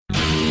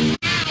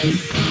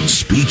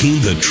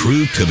Speaking the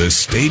truth to the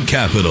state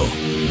capitol.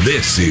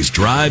 This is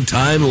Drive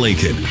Time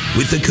Lincoln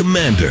with the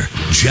Commander,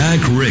 Jack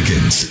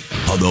Riggins,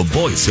 on the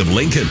voice of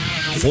Lincoln,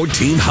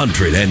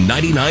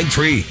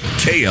 1499.3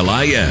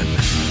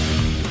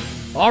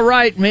 KLIN. All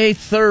right, May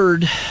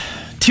 3rd,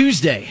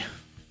 Tuesday.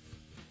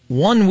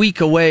 1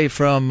 week away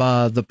from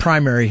the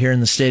primary here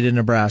in the state of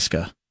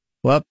Nebraska.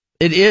 Well,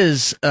 it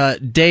is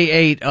day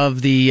 8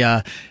 of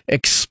the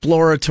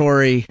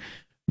exploratory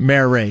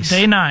mayor race.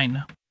 Day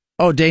 9.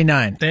 Oh, day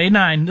 9. Day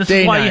 9. This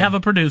is why you have a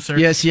producer.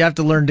 Yes, you have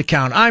to learn to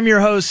count. I'm your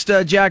host,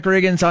 Jack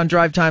Riggins on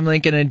Drive Time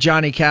Lincoln, and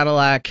Johnny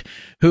Cadillac,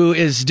 who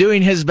is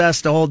doing his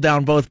best to hold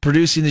down both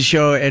producing the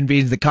show and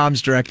being the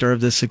comms director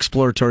of this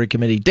exploratory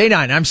committee. Day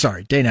 9. I'm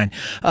sorry, day 9.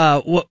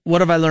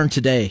 What have I learned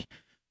today?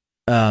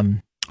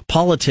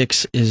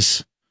 Politics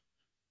is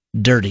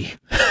dirty.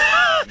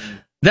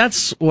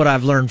 That's what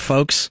I've learned,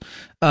 folks.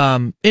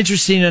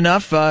 Interesting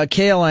enough,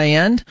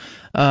 KLIN,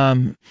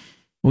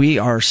 we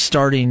are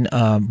starting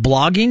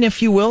blogging,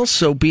 if you will,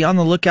 so be on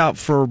the lookout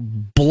for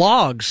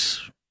blogs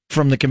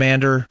from the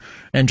Commander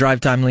and Drive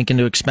Time Lincoln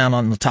to expound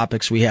on the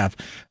topics we have.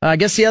 I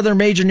guess the other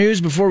major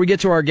news before we get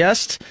to our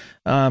guest,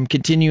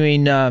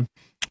 continuing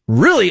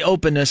really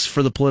openness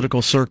for the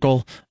political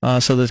circle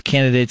so that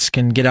candidates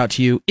can get out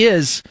to you,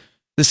 is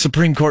the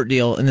Supreme Court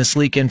deal and this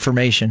leak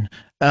information.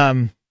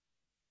 I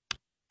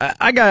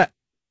got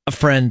a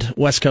friend,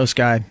 West Coast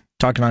guy,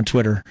 talking on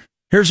Twitter.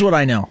 Here's what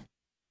I know.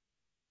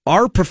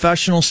 Our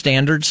professional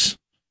standards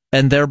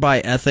and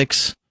thereby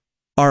ethics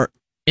are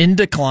in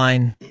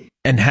decline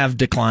and have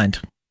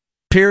declined.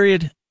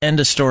 Period. End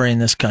of story in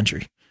this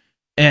country.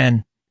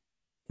 And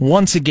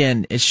once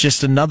again, it's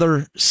just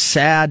another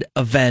sad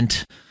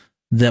event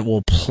that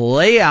will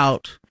play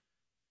out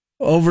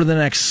over the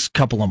next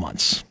couple of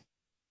months.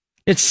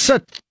 It's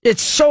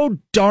so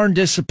darn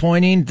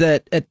disappointing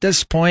that at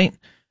this point,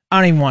 I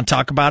don't even want to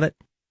talk about it.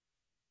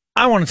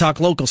 I want to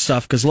talk local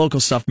stuff because local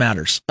stuff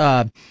matters.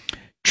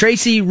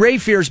 Tracy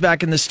Rayfear's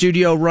back in the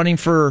studio running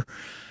for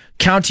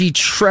county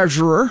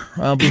treasurer.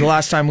 It'll be the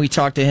last time we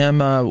talk to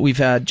him. We've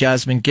had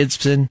Jasmine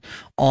Gibson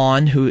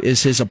on, who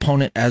is his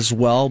opponent as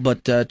well.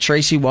 But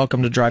Tracy,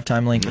 welcome to Drive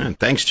Time Lincoln.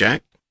 Thanks,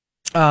 Jack.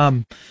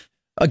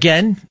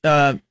 Again,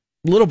 a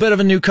little bit of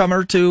a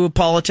newcomer to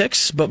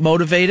politics, but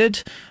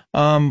motivated.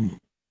 Why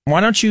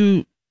don't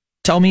you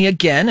tell me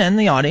again and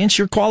the audience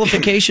your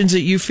qualifications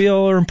that you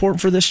feel are important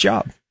for this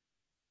job?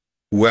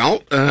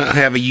 Well, I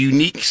have a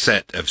unique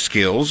set of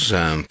skills.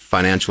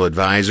 Financial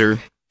advisor,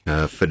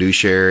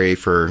 fiduciary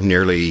for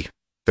nearly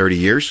 30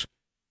 years.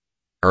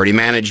 Already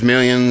managed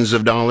millions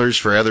of dollars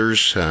for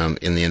others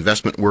in the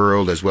investment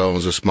world, as well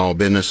as a small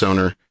business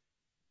owner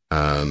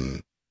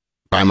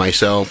by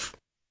myself.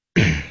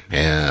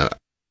 I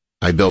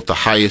built the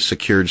highest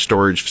secured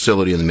storage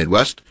facility in the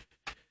Midwest.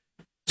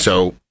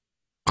 So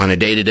on a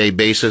day-to-day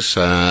basis,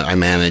 I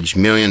manage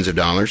millions of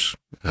dollars.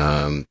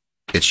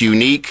 It's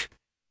unique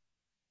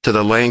to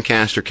the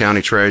Lancaster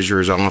County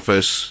Treasurer's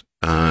Office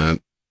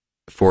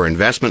for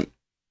investment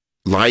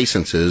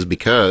licenses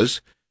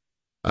because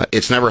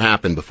it's never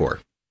happened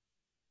before.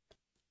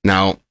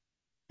 Now,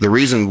 the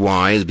reason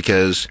why is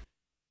because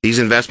these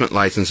investment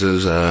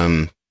licenses,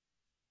 you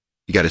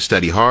got to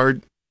study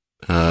hard.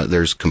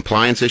 There's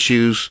compliance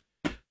issues.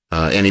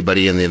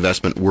 Anybody in the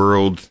investment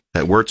world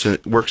that works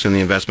in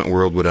the investment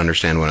world would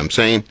understand what I'm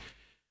saying.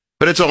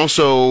 But it's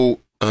also,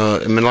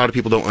 a lot of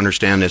people don't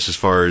understand this as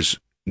far as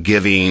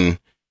giving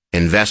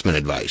investment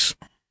advice.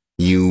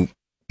 You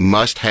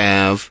must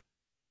have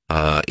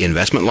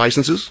investment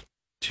licenses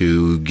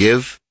to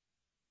give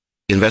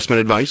investment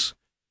advice,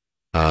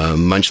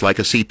 much like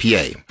a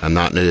CPA. I'm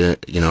not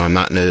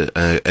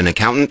an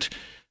accountant.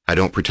 I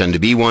don't pretend to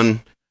be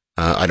one.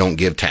 I don't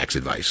give tax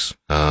advice,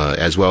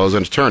 as well as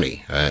an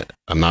attorney.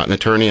 I'm not an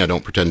attorney. I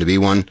don't pretend to be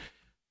one.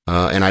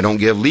 And I don't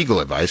give legal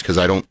advice because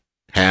I don't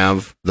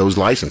have those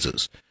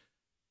licenses.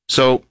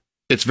 So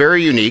it's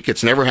very unique.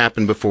 It's never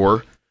happened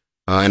before.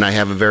 And I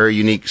have a very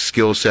unique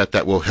skill set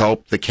that will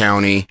help the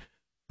county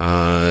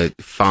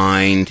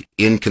find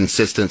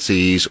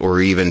inconsistencies or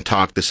even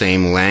talk the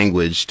same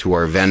language to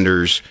our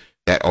vendors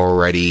that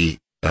already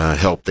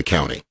help the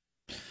county.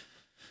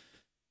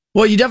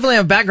 Well, you definitely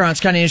have background. It's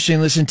kind of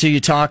interesting listening to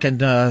you talk, and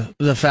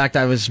the fact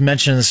I was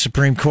mentioning the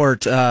Supreme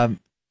Court.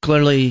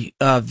 Clearly,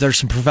 there's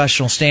some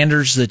professional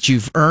standards that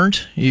you've earned,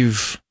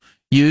 you've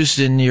used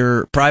in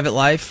your private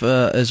life,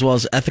 as well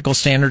as ethical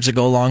standards that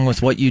go along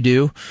with what you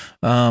do.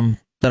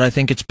 That I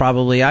think it's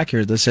probably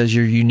accurate that says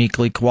you're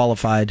uniquely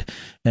qualified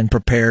and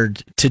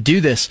prepared to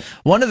do this.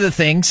 One of the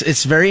things,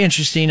 it's very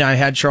interesting, I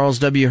had Charles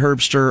W.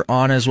 Herbster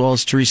on as well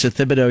as Teresa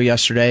Thibodeau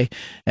yesterday,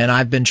 and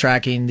I've been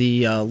tracking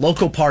the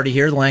local party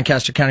here, the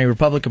Lancaster County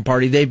Republican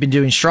Party. They've been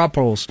doing straw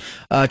polls.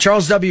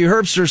 Charles W.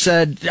 Herbster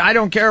said, I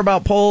don't care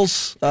about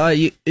polls.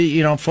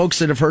 You know, folks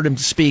that have heard him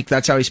speak,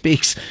 that's how he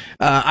speaks.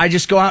 I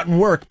just go out and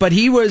work. But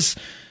he was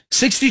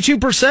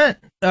 62%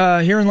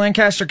 here in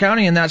Lancaster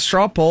County in that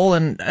straw poll.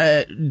 And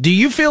do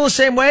you feel the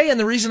same way? And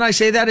the reason I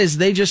say that is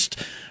they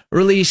just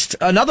released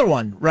another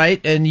one,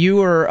 right? And you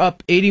were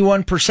up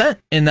 81%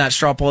 in that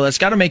straw poll. That's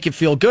got to make you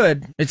feel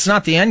good. It's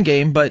not the end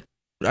game, but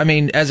I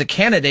mean, as a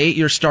candidate,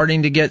 you're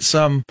starting to get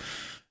some.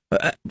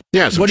 Some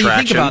what do you traction.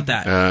 think about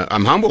that?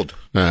 I'm humbled.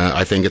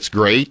 I think it's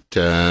great.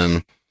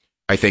 I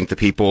think the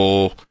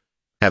people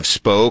have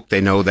spoke.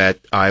 They know that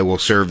I will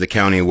serve the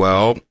county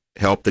well,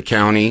 help the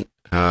county,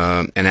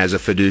 and as a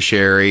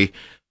fiduciary.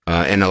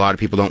 And a lot of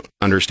people don't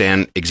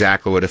understand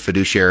exactly what a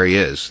fiduciary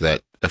is.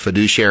 That a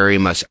fiduciary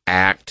must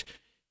act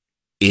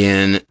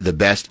in the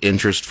best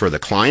interest for the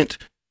client,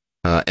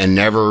 and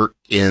never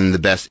in the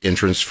best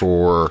interest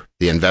for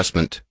the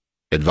investment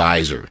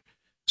advisor.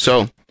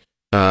 So,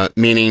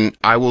 meaning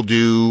I will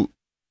do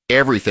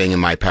everything in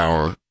my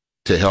power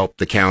to help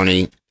the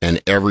county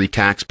and every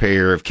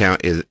taxpayer of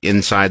county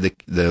inside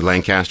the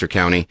Lancaster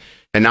County,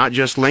 and not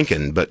just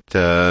Lincoln, but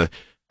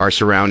our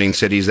surrounding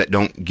cities that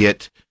don't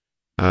get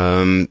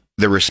the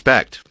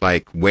respect,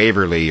 like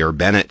Waverly or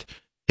Bennett,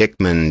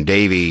 Hickman,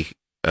 Davie,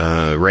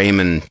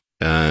 Raymond,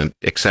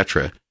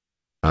 etc.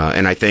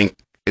 And I think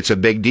it's a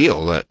big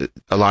deal.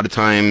 A lot of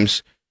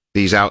times,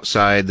 these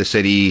outside the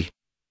city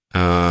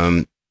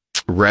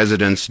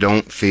residents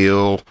don't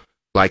feel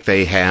like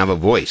they have a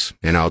voice.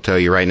 And I'll tell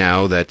you right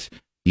now that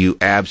you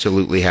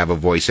absolutely have a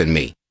voice in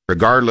me.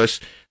 Regardless,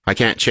 I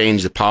can't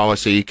change the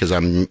policy because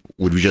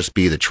would just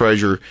be the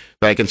treasurer,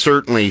 but I can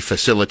certainly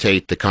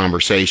facilitate the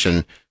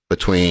conversation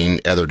between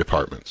other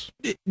departments.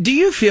 Do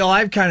you feel,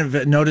 I've kind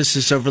of noticed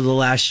this over the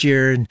last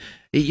year, and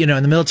in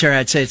the military,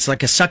 I'd say it's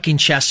like a sucking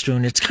chest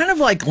wound. It's kind of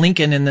like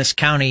Lincoln in this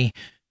county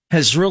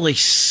has really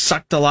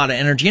sucked a lot of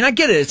energy. And I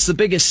get it, it's the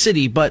biggest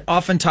city, but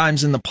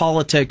oftentimes in the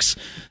politics,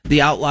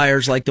 the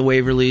outliers like the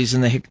Waverlys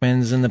and the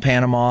Hickmans and the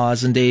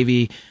Panamas and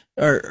Davie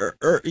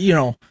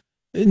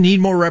need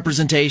more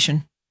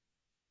representation.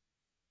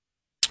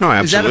 Oh,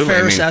 absolutely. Is that a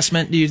fair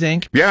assessment, do you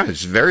think? Yeah,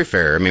 it's very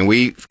fair. I mean,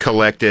 we've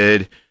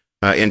collected,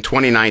 in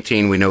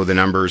 2019, we know the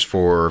numbers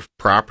for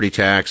property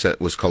tax that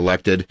was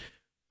collected.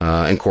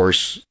 And of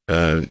course,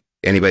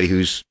 anybody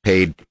who's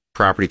paid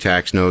property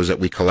tax knows that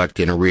we collect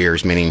in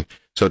arrears, meaning,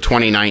 so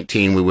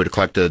 2019, we would have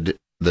collected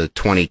the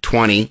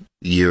 2020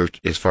 year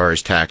as far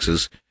as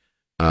taxes.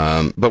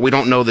 But we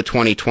don't know the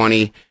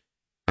 2020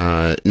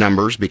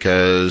 numbers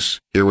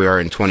because here we are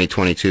in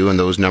 2022 and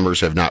those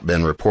numbers have not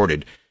been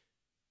reported.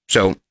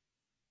 So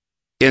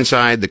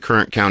inside the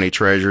current county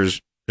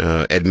treasurer's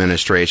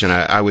administration,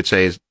 I would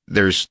say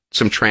there's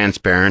some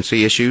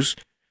transparency issues,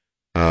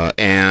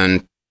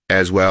 and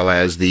as well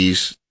as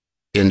these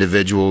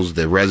individuals,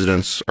 the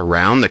residents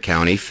around the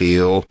county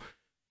feel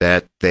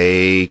that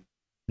they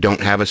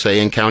don't have a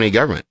say in county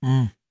government.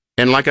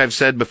 And like I've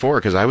said before,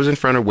 because I was in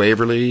front of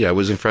Waverly, I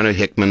was in front of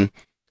Hickman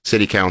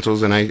city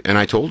councils, and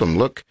I told them,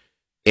 look,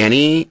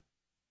 any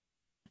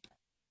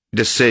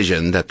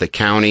decision that the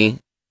county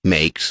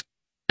makes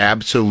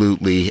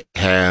absolutely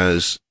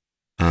has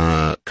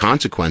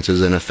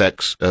consequences and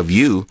effects of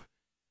you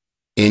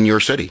in your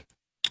city,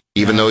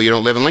 even though you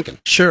don't live in Lincoln.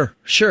 Sure.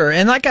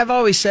 And like I've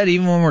always said,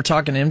 even when we're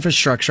talking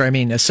infrastructure, I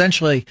mean,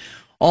 essentially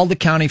all the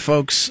county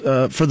folks,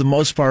 for the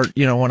most part,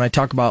 when I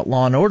talk about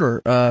law and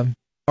order,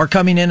 are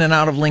coming in and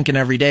out of Lincoln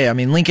every day. I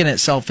mean, Lincoln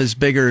itself is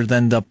bigger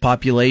than the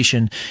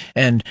population,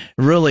 and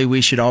really we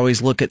should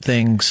always look at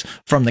things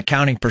from the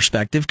county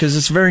perspective because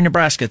it's a very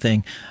Nebraska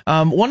thing.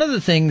 One of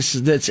the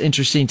things that's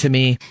interesting to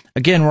me,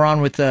 again, we're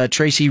on with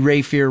Tracy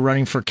Rayfier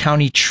running for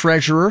county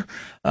treasurer.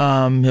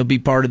 He'll be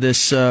part of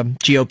this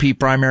GOP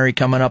primary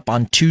coming up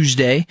on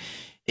Tuesday.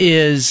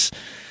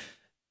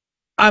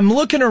 I'm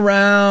looking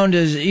around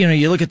as,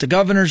 you look at the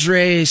governor's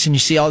race and you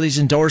see all these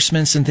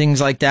endorsements and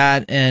things like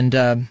that.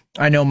 And,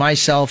 I know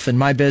myself and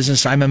my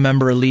business, I'm a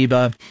member of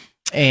LIBA,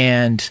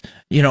 and,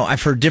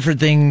 I've heard different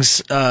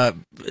things.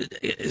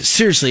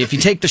 Seriously, if you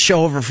take the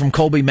show over from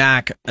Colby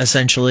Mack,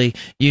 essentially,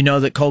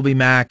 that Colby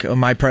Mack,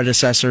 my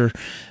predecessor,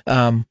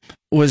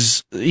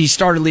 he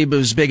started LIBA,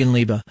 was big in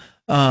LIBA.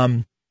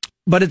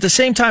 But at the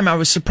same time, I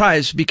was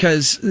surprised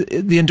because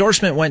the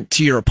endorsement went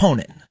to your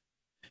opponent.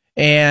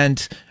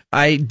 And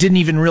I didn't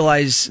even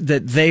realize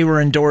that they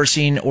were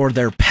endorsing or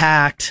their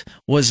PAC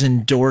was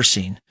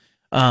endorsing.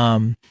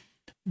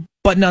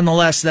 But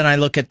nonetheless, then I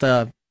look at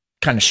the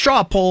kind of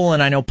straw poll,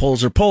 and I know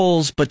polls are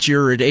polls, but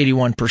you're at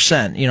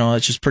 81%.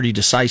 It's just pretty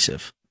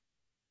decisive.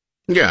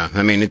 Yeah,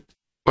 I mean,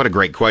 what a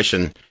great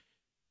question.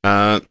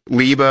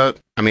 LIBA,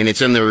 I mean,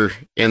 it's in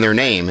their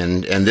name,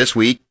 and this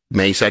week,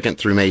 May 2nd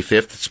through May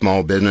 5th,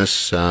 Small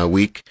Business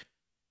Week,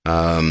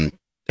 and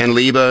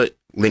LIBA,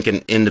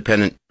 Lincoln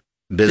Independent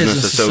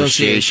Business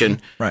Association.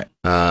 Right.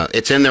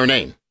 It's in their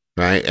name,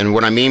 right? And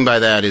what I mean by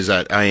that is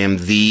that I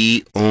am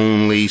the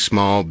only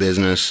small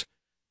business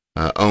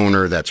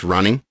owner that's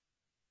running,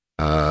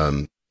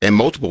 and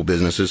multiple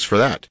businesses for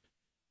that.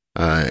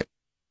 And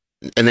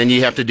then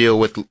you have to deal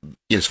with,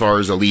 as far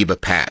as a LIBA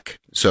PAC.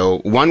 So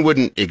one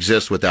wouldn't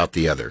exist without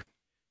the other.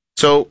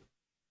 So,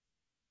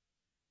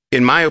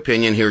 in my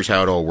opinion, here's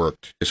how it all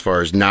worked as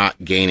far as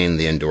not gaining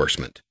the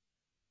endorsement.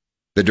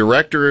 The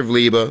director of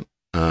LIBA,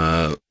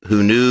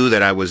 who knew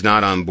that I was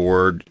not on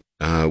board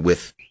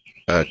with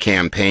a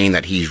campaign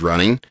that he's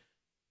running,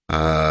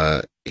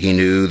 He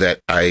knew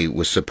that I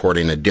was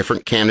supporting a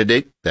different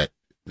candidate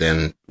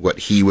than what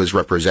he was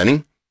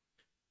representing.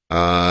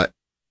 And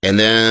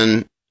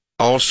then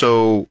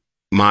also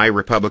my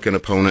Republican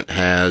opponent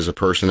has a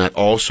person that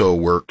also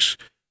works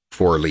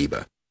for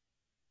LIBA.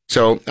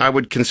 So I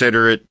would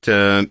consider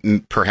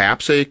it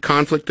perhaps a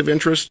conflict of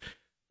interest.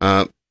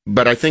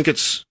 But I think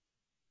it's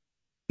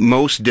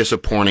most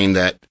disappointing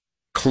that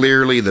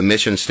clearly the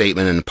mission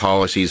statement and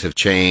policies have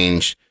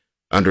changed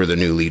under the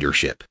new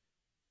leadership.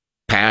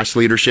 Past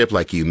leadership,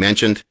 like you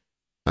mentioned,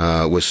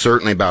 was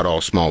certainly about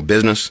all small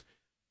business.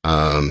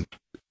 I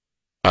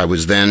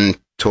was then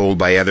told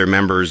by other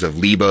members of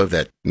LIBA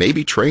that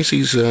maybe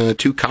Tracy's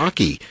too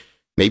cocky,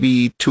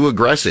 maybe too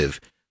aggressive.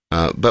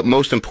 But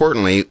most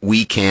importantly,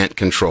 we can't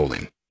control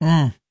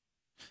him.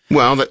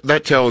 Well,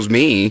 that tells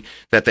me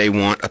that they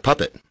want a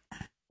puppet,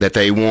 that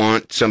they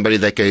want somebody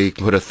that they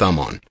put a thumb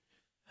on.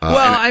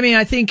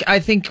 I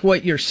think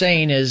what you're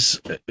saying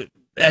is,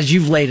 as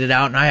you've laid it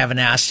out, and I haven't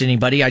asked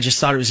anybody, I just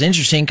thought it was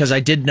interesting because I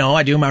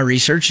do my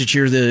research, that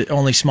you're the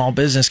only small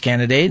business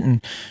candidate,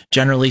 and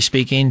generally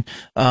speaking,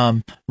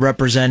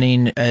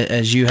 representing,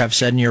 as you have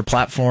said in your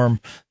platform,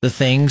 the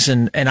things,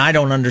 and I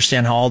don't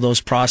understand how all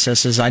those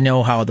processes, I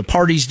know how the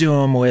parties do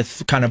them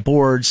with kind of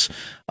boards,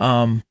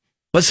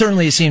 but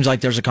certainly it seems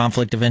like there's a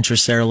conflict of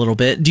interest there a little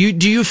bit. Do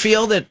you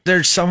feel that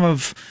there's some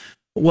of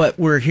what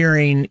we're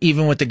hearing,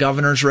 even with the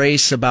governor's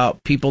race,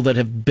 about people that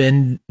have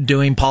been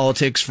doing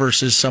politics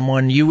versus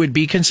someone you would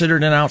be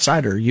considered an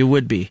outsider? You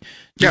would be.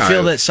 Do you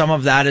feel that some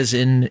of that is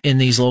in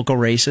these local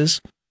races?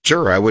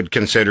 Sure. I would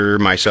consider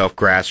myself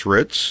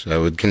grassroots. I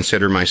would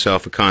consider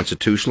myself a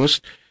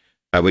constitutionalist.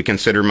 I would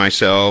consider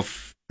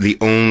myself the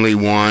only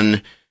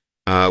one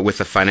with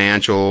the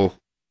financial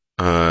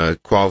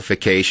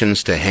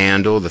qualifications to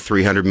handle the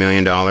 $300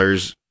 million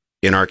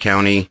in our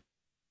county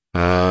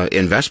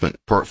investment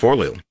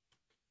portfolio.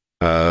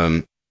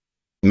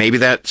 Maybe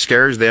that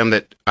scares them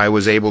that I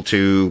was able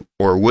to,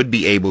 or would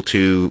be able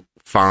to,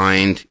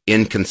 find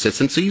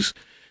inconsistencies.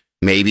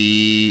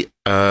 Maybe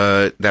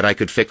that I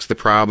could fix the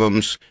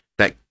problems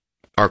that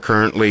are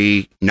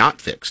currently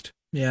not fixed.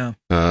 Yeah.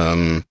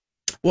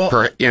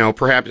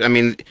 Perhaps. I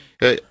mean,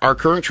 our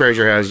current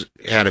treasurer has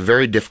had a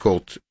very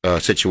difficult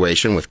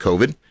situation with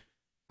COVID.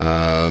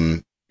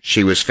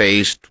 She was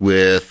faced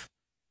with,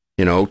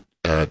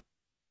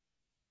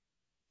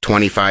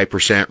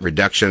 25%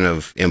 reduction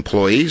of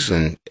employees,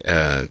 and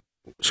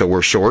so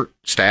we're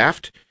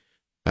short-staffed,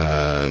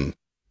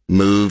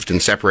 moved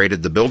and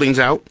separated the buildings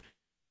out.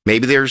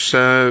 Maybe there's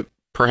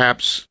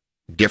perhaps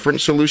different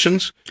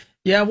solutions.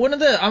 Yeah, I want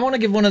to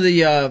give one of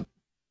the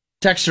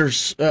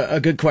texters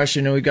a good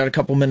question, and we've got a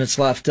couple minutes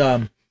left.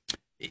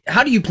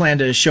 How do you plan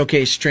to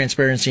showcase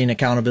transparency and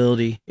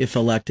accountability if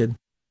elected?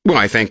 Well,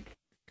 I think,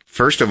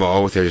 first of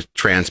all, there's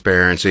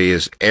transparency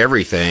is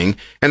everything,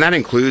 and that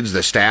includes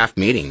the staff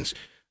meetings.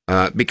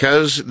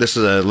 Because this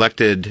is an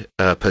elected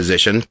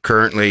position,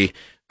 currently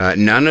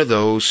none of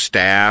those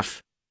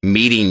staff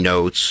meeting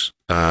notes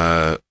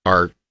are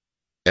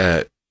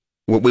what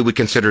we would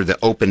consider the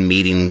open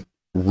meeting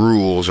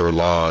rules or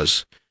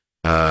laws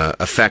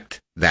affect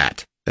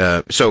that.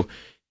 So,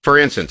 for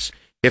instance,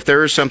 if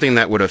there is something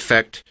that would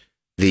affect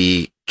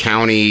the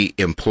county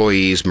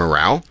employees'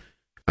 morale,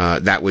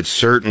 that would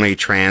certainly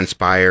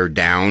transpire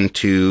down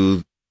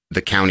to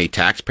the county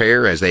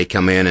taxpayer as they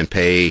come in and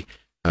pay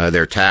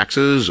their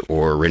taxes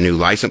or renew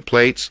license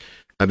plates,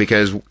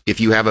 because if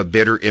you have a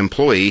bitter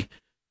employee,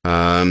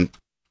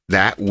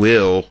 that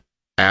will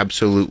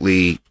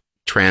absolutely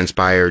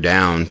transpire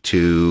down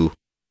to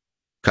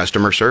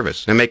customer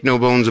service. And make no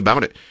bones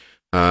about it.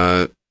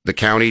 The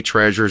county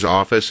treasurer's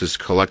office is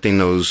collecting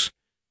those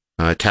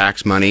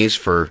tax monies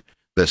for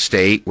the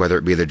state, whether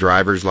it be the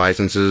driver's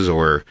licenses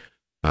or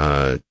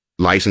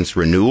license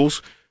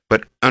renewals.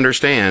 But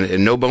understand,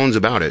 and no bones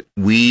about it,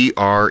 we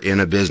are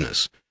in a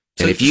business.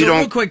 And if you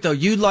don't, real quick though,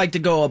 you'd like to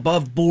go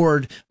above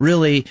board,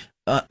 really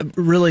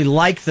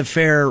like the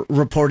Fair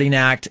Reporting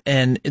Act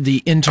and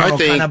the internal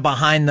kind of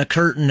behind the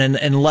curtain,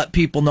 and let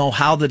people know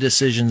how the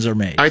decisions are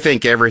made. I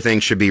think everything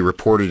should be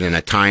reported in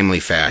a timely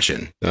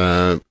fashion.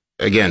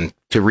 Again,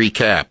 to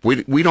recap,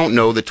 we don't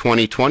know the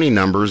 2020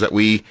 numbers that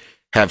we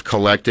have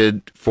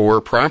collected for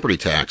property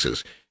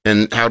taxes.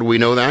 And how do we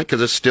know that?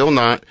 Because it's still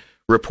not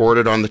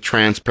reported on the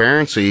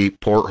transparency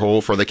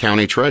porthole for the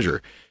county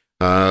treasurer.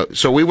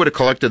 So we would have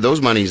collected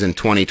those monies in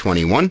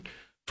 2021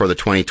 for the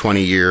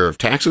 2020 year of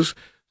taxes.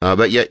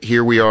 But yet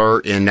here we are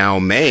in now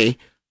May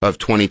of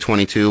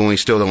 2022, and we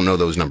still don't know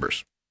those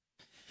numbers.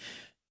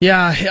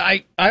 Yeah,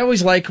 I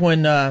always like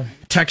when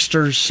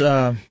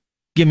texters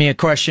give me a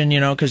question,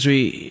 because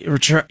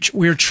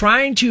we're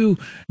trying to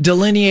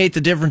delineate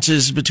the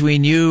differences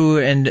between you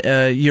and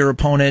your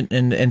opponent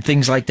and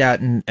things like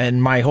that.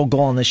 And my whole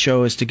goal on this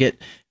show is to get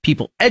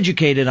people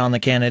educated on the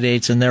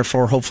candidates and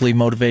therefore hopefully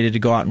motivated to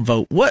go out and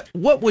vote. What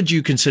would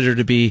you consider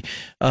to be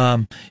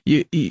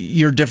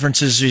your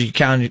differences? You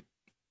kind of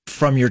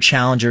from your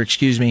Challenger,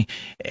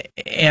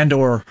 and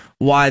or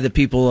why the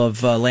people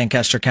of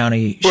Lancaster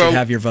County should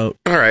have your vote.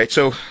 All right,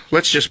 so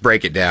let's just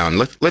break it down.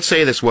 Let's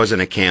say this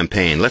wasn't a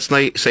campaign. Let's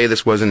say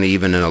this wasn't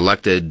even an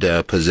elected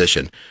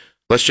position.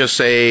 Let's just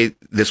say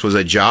this was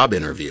a job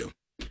interview.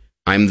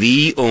 I'm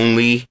the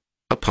only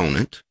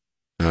opponent,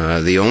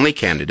 the only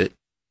candidate,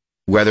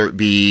 whether it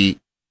be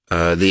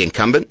the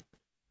incumbent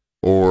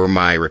or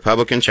my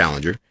Republican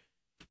challenger,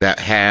 that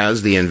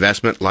has the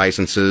investment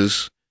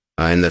licenses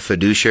and the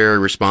fiduciary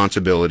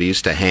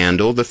responsibilities to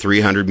handle the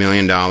 $300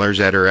 million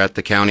that are at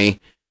the county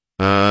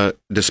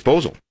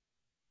disposal,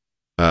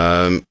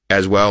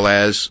 as well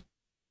as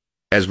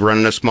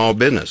running a small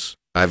business.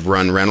 I've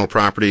run rental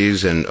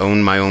properties and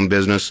owned my own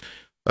business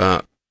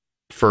for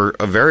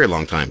a very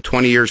long time,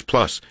 20 years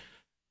plus.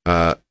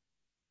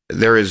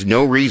 There is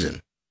no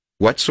reason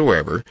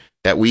whatsoever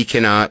that we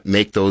cannot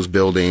make those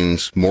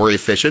buildings more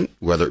efficient,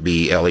 whether it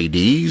be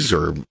LEDs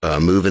or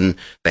moving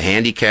the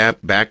handicap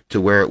back to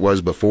where it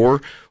was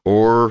before,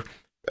 or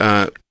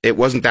it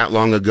wasn't that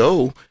long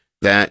ago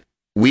that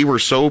we were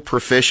so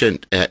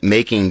proficient at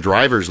making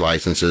driver's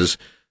licenses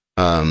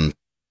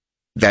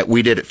that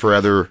we did it for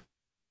other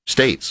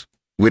states.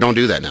 We don't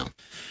do that now.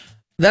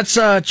 That's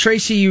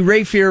Tracy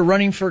Rayfier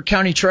running for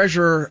county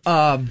treasurer.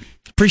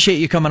 Appreciate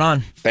you coming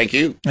on. Thank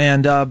you.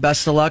 And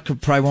best of luck.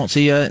 Probably won't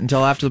see you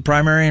until after the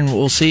primary, and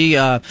we'll see.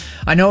 I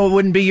know it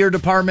wouldn't be your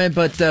department,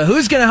 but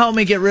who's going to help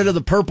me get rid of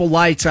the purple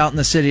lights out in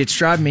the city? It's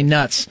driving me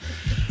nuts.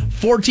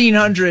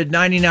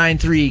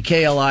 1400-99.3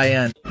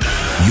 KLIN.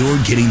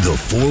 You're getting the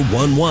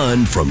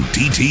 411 from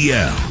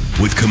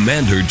DTL with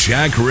Commander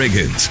Jack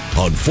Riggins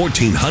on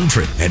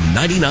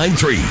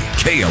 1499.3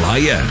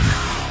 KLIN.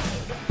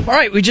 All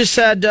right, we just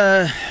had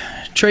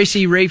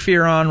Tracy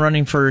Rayfier on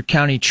running for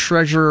county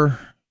treasurer.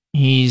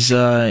 He's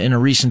in a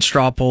recent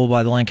straw poll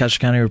by the Lancaster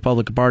County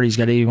Republican Party. He's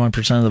got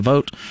 81% of the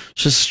vote.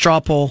 It's just a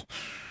straw poll.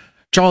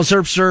 Charles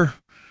Herbster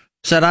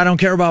said, I don't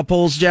care about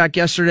polls, Jack.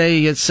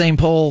 Yesterday, at the same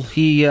poll,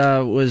 he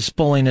was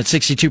polling at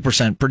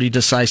 62%. Pretty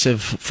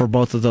decisive for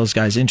both of those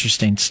guys.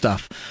 Interesting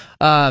stuff.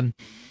 We're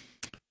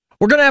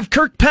going to have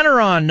Kirk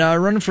Penner on,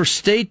 running for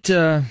state,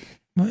 I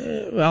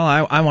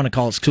want to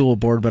call it school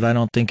board, but I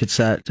don't think it's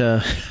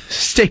that,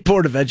 State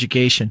Board of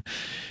Education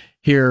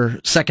here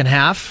second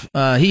half.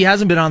 He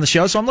hasn't been on the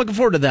show, so I'm looking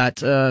forward to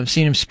that. I've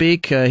seen him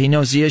speak. He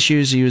knows the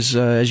issues. He was,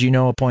 as you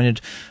know,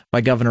 appointed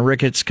by Governor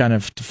Ricketts kind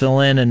of to fill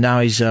in, and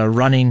now he's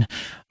running.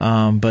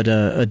 But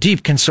a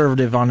deep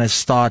conservative on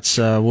his thoughts.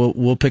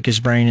 We'll pick his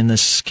brain in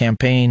this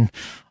campaign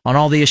on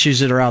all the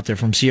issues that are out there,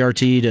 from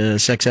CRT to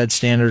sex ed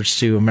standards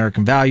to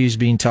American values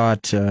being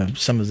taught,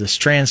 some of this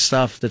trans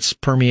stuff that's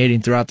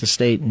permeating throughout the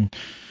state, and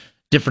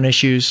different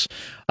issues.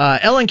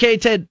 LNK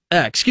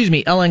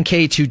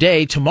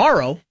today,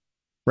 tomorrow,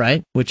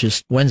 right, which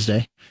is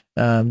Wednesday.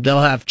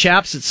 They'll have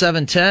Chaps at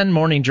 7:10,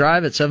 Morning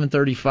Drive at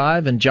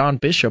 7:35, and John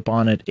Bishop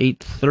on at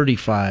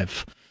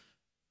 8:35.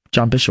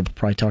 John Bishop will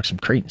probably talk some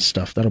Creighton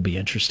stuff. That'll be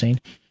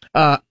interesting.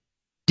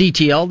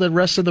 DTL the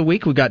rest of the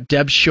week. We got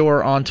Deb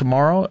Shore on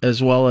tomorrow,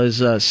 as well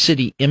as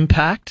City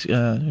Impact,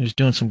 who's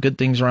doing some good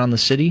things around the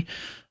city.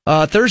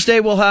 Thursday,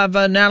 we'll have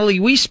Natalie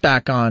Weiss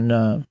back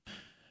on,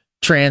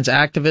 trans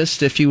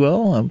activist, if you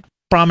will.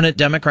 Prominent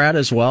Democrat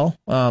as well.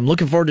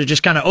 Looking forward to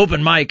just kind of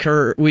open mic.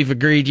 We've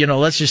agreed,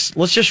 let's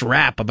just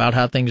rap about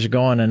how things are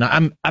going, and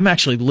I'm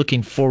actually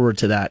looking forward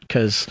to that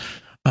because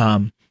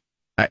I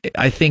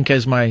think,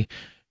 as my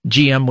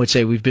GM would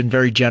say, we've been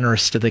very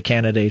generous to the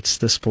candidates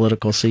this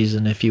political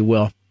season, if you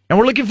will, and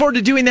we're looking forward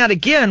to doing that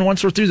again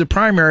once we're through the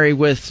primary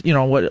with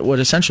what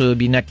essentially would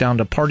be neck down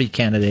to party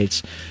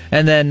candidates,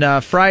 and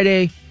then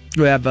Friday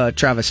we have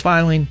Travis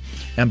Filing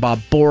and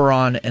Bob Bohr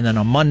on, and then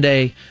on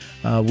Monday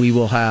we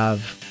will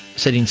have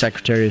Sitting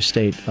Secretary of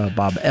State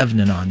Bob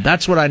Evnen on.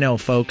 That's what I know,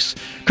 folks.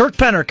 Kirk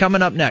Penner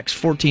coming up next,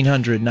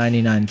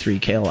 1499.3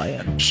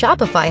 KLIN.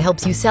 Shopify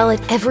helps you sell at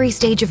every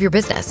stage of your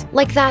business.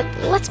 Like that,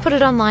 let's put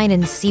it online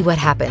and see what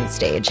happens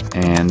stage.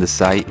 And the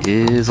site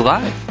is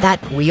live.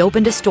 That we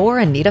opened a store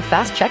and need a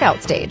fast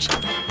checkout stage.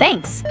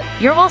 Thanks.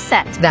 You're all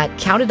set. That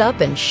count it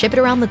up and ship it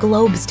around the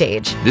globe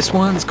stage. This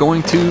one's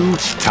going to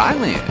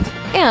Thailand.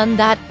 And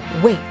that,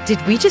 wait,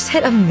 did we just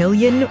hit 1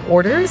 million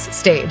orders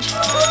stage?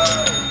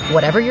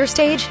 Whatever your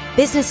stage,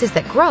 businesses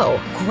that grow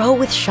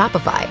with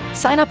Shopify.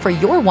 Sign up for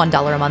your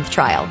 $1 a month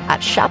trial at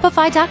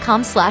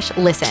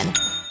shopify.com/listen.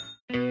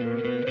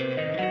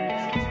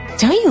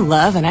 Don't you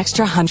love an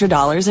extra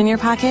 $100 in your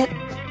pocket?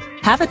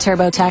 Have a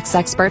TurboTax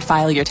expert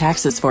file your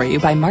taxes for you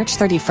by March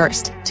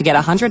 31st to get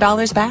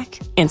 $100 back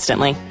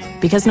instantly.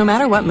 Because no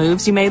matter what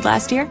moves you made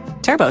last year,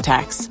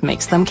 TurboTax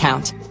makes them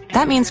count.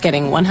 That means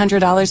getting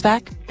 $100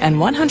 back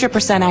and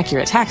 100%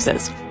 accurate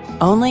taxes,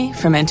 only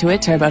from Intuit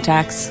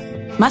TurboTax.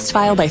 Must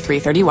file by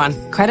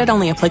 3/31. Credit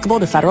only applicable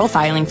to federal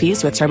filing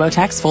fees with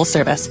TurboTax full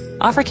service.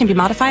 Offer can be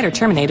modified or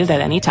terminated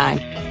at any time.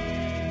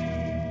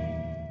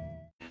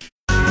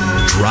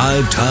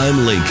 Drive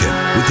Time Lincoln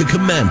with the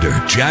Commander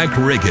Jack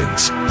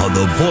Riggins on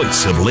the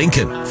voice of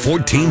Lincoln,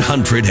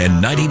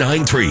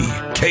 1499.3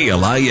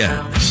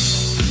 KLIN.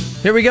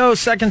 Here we go,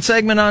 second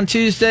segment on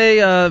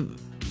Tuesday.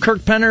 Kirk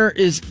Penner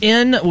is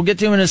in. We'll get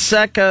to him in a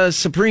sec.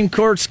 Supreme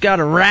Court's got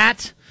a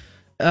rat.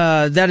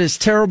 That is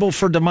terrible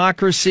for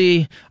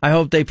democracy. I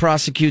hope they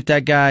prosecute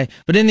that guy.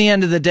 But in the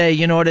end of the day,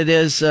 you know what it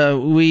is?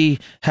 We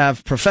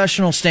have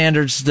professional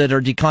standards that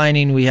are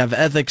declining. We have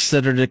ethics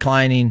that are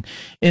declining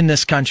in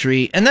this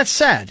country. And that's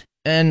sad.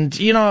 And,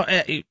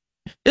 it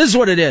is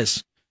what it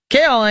is.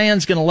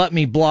 KLIN's going to let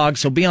me blog,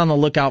 so be on the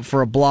lookout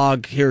for a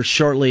blog here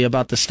shortly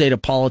about the state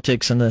of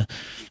politics in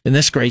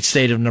this great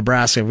state of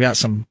Nebraska. We've got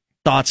some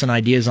thoughts and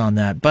ideas on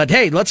that. But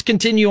hey, let's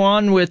continue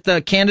on with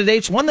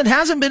candidates. One that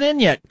hasn't been in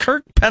yet,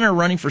 Kirk Penner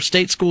running for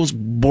State Schools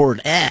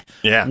Board.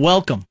 Yeah.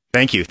 Welcome.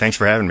 Thank you. Thanks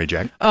for having me,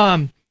 Jack.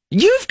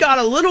 You've got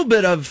a little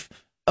bit of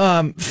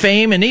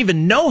fame and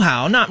even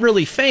know-how, not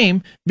really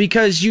fame,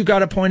 because you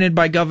got appointed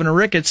by Governor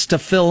Ricketts to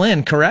fill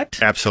in,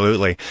 correct?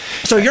 Absolutely.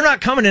 So you're not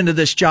coming into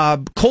this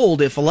job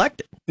cold if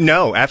elected?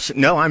 No,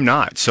 no, I'm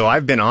not. So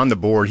I've been on the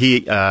board.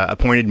 He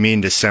appointed me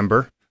in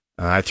December.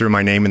 I threw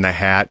my name in the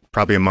hat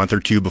probably a month or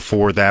two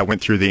before that,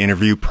 went through the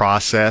interview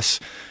process,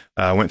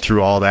 went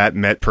through all that,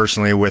 met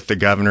personally with the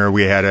governor.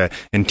 We had an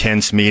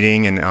intense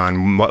meeting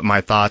on what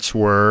my thoughts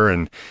were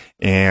and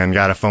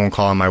got a phone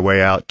call on my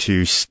way out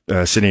to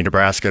Sidney,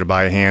 Nebraska to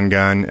buy a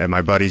handgun at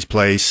my buddy's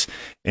place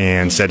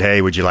and said,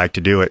 hey, would you like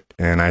to do it?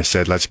 And I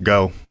said, let's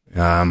go.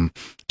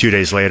 2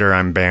 days later,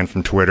 I'm banned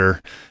from Twitter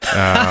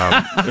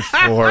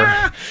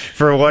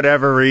for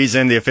whatever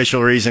reason. The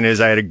official reason is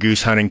I had a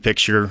goose hunting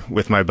picture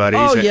with my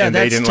buddies, and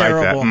they didn't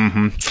terrible. like that.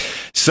 Mm-hmm.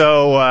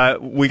 So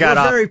we got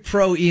We're very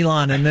pro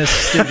Elon in this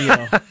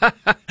studio.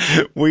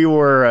 We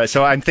were.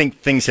 So I think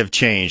things have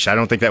changed. I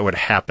don't think that would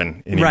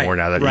happen anymore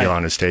now that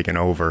Elon has taken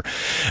over.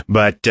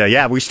 But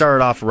we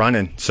started off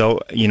running.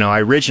 So I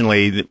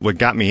originally, what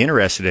got me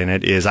interested in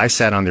it is I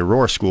sat on the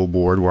Aurora School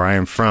Board, where I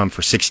am from,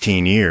 for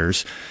 16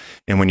 years.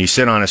 And when you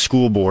sit on a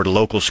school board, a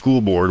local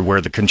school board, where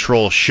the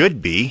control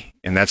should be,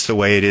 and that's the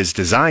way it is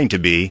designed to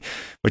be,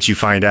 what you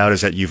find out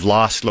is that you've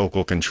lost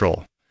local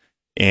control.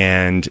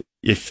 And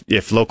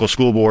if local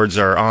school boards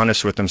are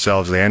honest with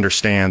themselves, they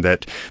understand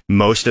that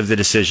most of the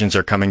decisions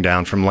are coming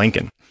down from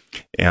Lincoln.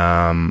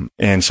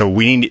 And so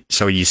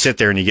you sit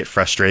there and you get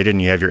frustrated,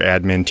 and you have your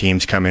admin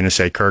teams come in and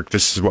say, Kirk,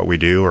 this is what we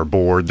do, or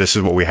board, this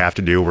is what we have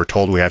to do. We're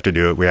told we have to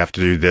do it. We have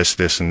to do this,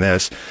 this, and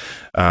this.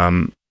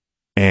 And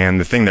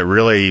the thing that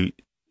really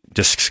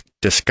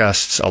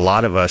disgusts a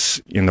lot of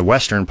us in the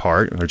western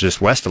part, or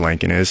just west of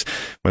Lincoln, is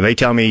when they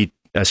tell me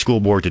a school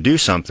board to do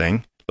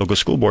something, local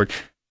school board,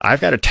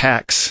 I've got to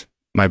tax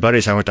my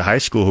buddies I went to high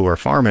school who are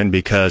farming,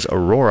 because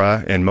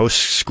Aurora and most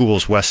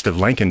schools west of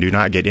Lincoln do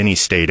not get any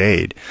state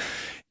aid.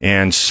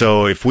 And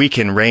so if we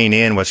can rein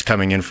in what's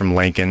coming in from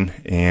Lincoln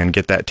and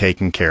get that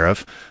taken care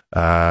of,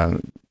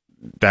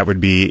 that would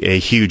be a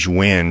huge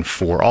win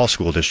for all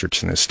school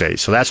districts in this state.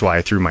 So that's why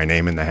I threw my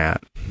name in the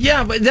hat.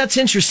 Yeah, but that's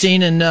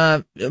interesting,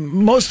 and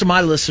most of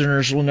my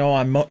listeners will know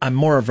I'm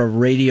more of a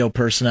radio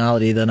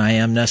personality than I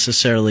am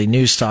necessarily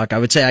news talk. I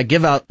would say I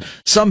give out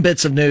some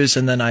bits of news,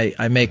 and then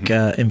I make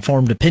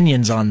informed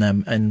opinions on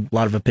them, and a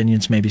lot of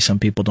opinions maybe some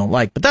people don't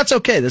like. But that's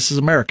okay. This is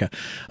America.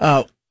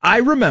 I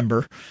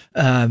remember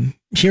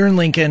here in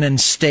Lincoln and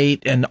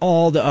state and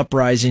all the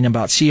uprising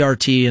about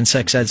CRT and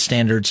sex ed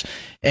standards.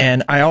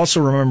 And I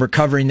also remember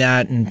covering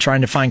that and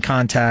trying to find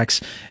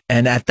contacts.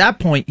 And at that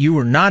point, you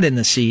were not in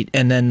the seat,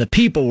 and then the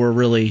people were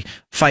really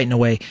fighting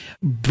away.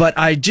 But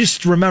I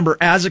just remember,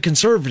 as a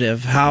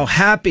conservative, how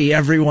happy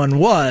everyone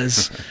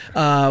was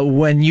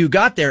when you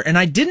got there. And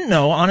I didn't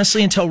know,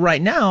 honestly, until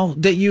right now,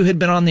 that you had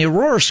been on the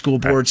Aurora School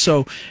Board.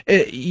 So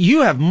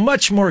you have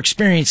much more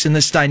experience in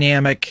this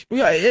dynamic,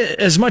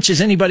 as much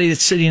as anybody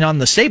that's sitting on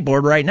the state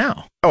board right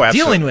now. Oh,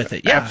 absolutely. Dealing with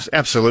it, yeah.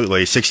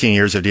 Absolutely. 16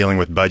 years of dealing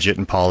with budget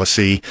and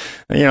policy.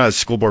 As a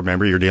school board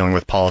member, you're dealing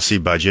with policy,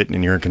 budget,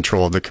 and you're in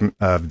control of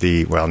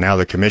now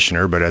the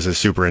commissioner, but as a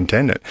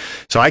superintendent.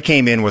 So I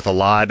came in with a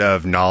lot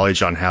of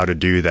knowledge on how to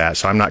do that.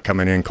 So I'm not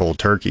coming in cold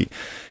turkey.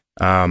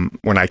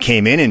 When I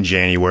came in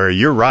January,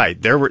 you're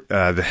right. There were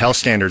the health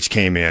standards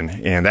came in,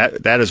 and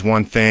that is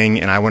one thing.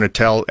 And I want to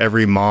tell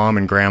every mom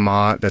and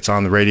grandma that's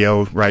on the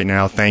radio right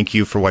now, thank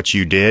you for what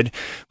you did.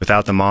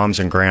 Without the moms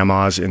and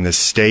grandmas in this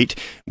state,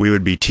 we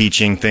would be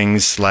teaching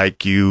things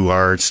like you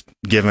are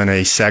given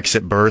a sex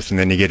at birth, and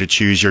then you get to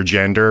choose your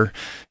gender.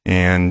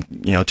 And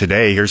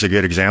today, here's a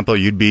good example.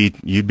 You'd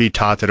be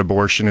taught that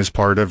abortion is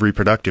part of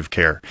reproductive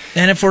care.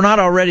 And if we're not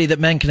already, that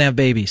men can have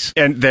babies.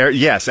 And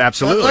yes,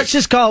 absolutely. Let's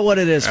just call it what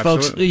it is,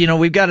 absolutely. Folks.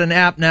 We've got an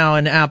app now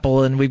in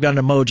Apple, and we've got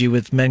an emoji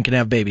with men can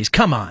have babies.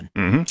 Come on.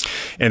 Mm-hmm.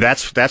 And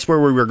that's where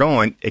we were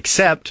going,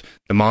 except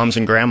the moms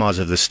and grandmas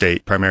of the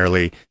state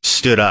primarily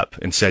stood up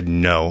and said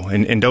no,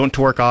 and don't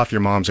twerk off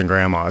your moms and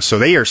grandmas. So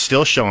they are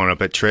still showing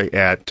up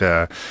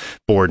at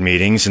board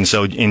meetings. And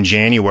so in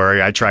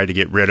January, I tried to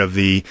get rid of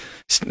the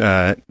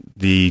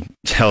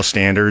health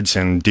standards,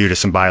 and due to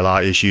some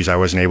bylaw issues, I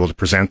wasn't able to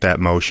present that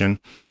motion.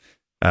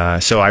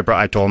 So I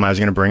told them I was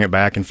going to bring it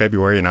back in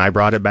February, and I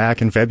brought it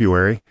back in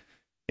February,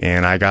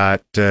 and I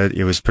got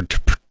it was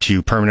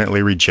to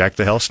permanently reject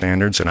the health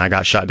standards, and I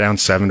got shot down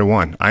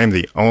 7-1. I am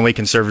the only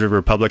conservative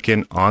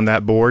Republican on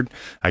that board.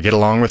 I get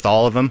along with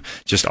all of them.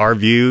 Just our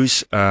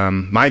views.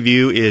 My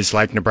view is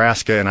like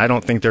Nebraska, and I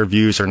don't think their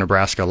views are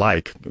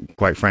Nebraska-like,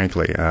 quite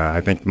frankly. I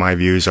think my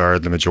views are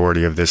the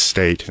majority of this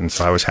state, and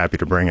so I was happy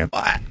to bring it.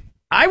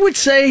 I would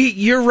say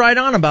you're right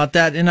on about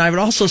that, and I would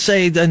also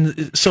say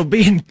then, so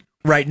being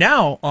right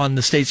now on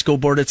the state school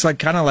board, it's like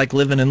kind of like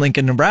living in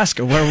Lincoln,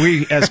 Nebraska, where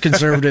we as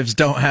conservatives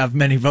don't have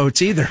many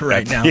votes either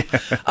right now.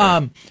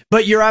 Yeah.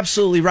 But you're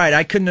absolutely right.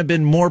 I couldn't have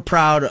been more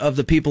proud of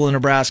the people in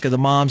Nebraska, the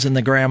moms and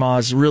the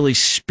grandmas, really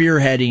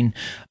spearheading,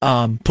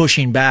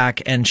 pushing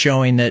back and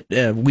showing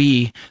that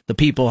we, the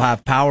people,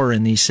 have power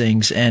in these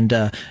things. And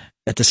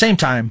at the same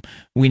time,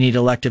 we need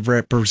elected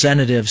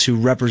representatives who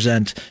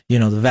represent,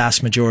 the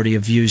vast majority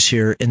of views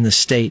here in the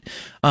state.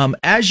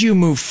 As you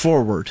move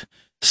forward,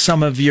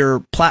 some of your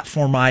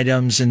platform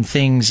items and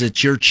things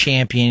that you're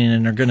championing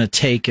and are going to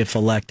take if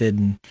elected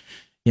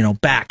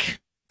and, back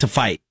to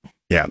fight.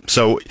 Yeah.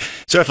 So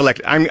if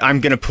elected, I'm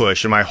going to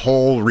push, and my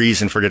whole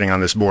reason for getting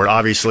on this board,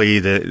 obviously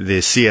the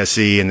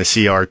CSE and the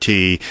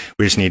CRT,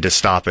 we just need to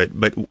stop it.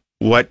 But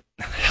what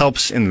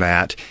helps in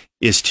that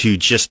is to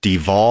just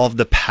devolve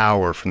the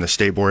power from the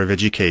State Board of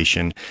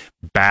Education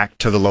back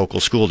to the local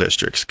school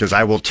districts. Because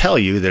I will tell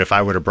you that if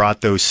I would have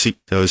brought those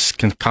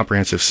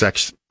comprehensive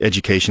sex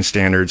education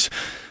standards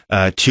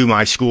to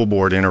my school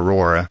board in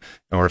Aurora,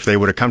 or if they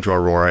would have come to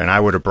Aurora and I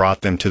would have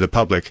brought them to the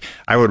public,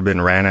 I would have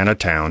been ran out of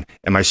town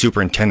and my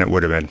superintendent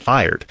would have been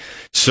fired.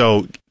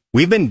 So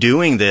we've been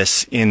doing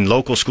this in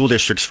local school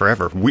districts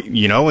forever.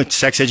 It's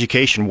sex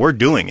education. We're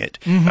doing it.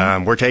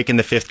 Mm-hmm. We're taking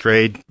the 5th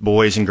grade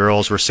boys and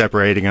girls. We're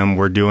separating them.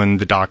 We're doing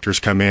the doctors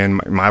come in.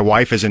 My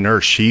wife is a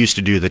nurse. She used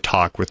to do the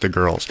talk with the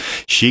girls.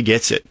 She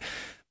gets it.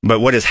 But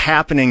what is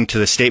happening to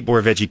the State Board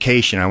of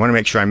Education, I want to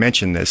make sure I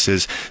mention this,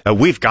 is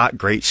we've got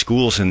great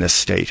schools in this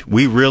state.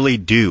 We really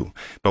do.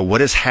 But what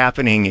is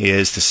happening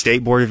is the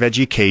State Board of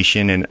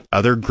Education and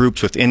other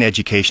groups within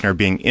education are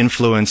being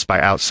influenced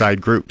by outside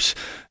groups.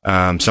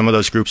 Some of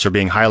those groups are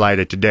being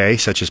highlighted today,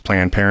 such as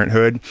Planned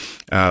Parenthood,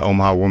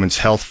 Omaha Women's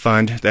Health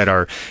Fund, that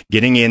are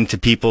getting into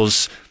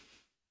people's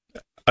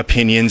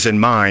opinions and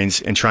minds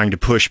and trying to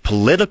push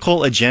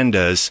political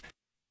agendas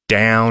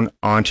down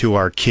onto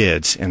our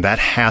kids, and that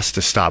has to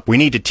stop. We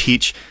need to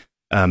teach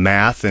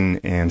math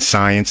and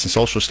science and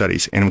social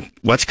studies. And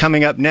what's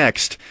coming up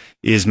next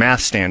is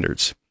math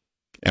standards.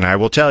 And I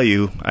will tell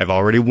you, I've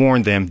already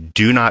warned them,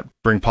 do not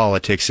bring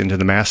politics into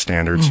the math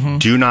standards. Mm-hmm.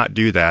 Do not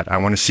do that. I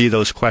want to see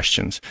those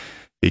questions,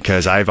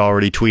 because I've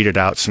already tweeted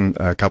out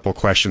a couple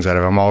questions that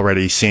I'm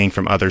already seeing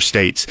from other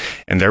states,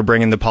 and they're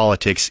bringing the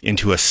politics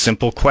into a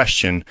simple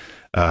question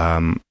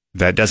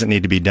that doesn't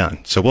need to be done.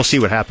 So we'll see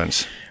what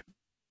happens.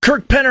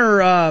 Kirk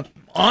Penner,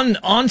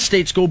 on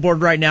state school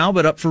board right now,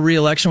 but up for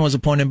re-election, was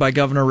appointed by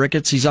Governor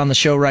Ricketts. He's on the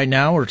show right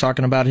now. We're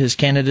talking about his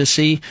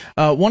candidacy.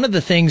 One of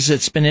the things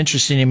that's been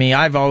interesting to me,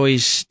 I've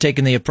always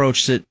taken the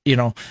approach that,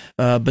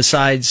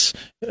 besides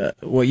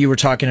what you were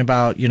talking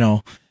about,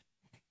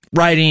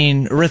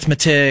 writing,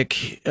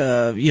 arithmetic,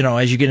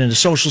 as you get into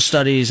social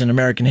studies and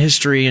American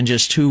history and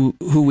just who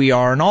we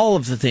are and all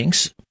of the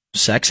things,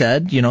 sex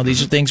ed,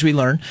 these are things we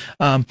learn.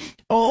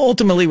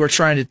 Ultimately, we're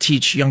trying to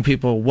teach young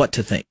people how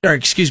to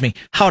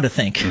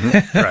think.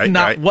 Mm-hmm. Right,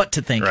 not right. What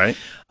to think. Right.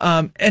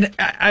 And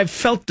I've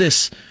felt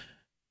this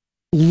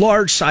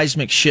large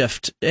seismic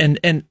shift.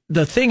 And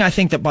the thing I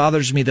think that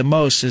bothers me the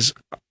most is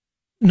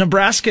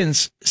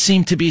Nebraskans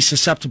seem to be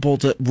susceptible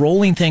to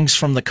rolling things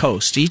from the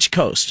coast, each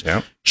coast.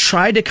 Yep.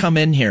 Try to come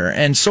in here,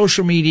 and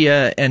social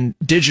media and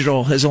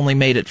digital has only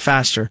made it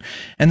faster.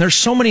 And there's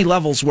so many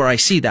levels where I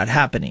see that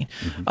happening.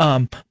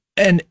 Mm-hmm.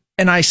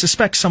 And I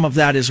suspect some of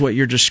that is what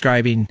you're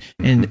describing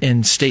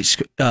in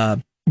state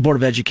Board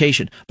of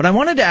Education. But I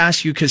wanted to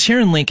ask you, because here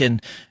in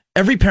Lincoln,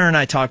 every parent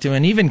I talk to,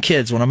 and even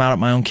kids, when I'm out at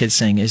my own kids'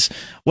 thing, is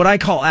what I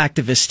call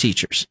activist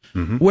teachers,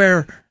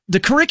 where the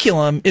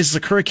curriculum is the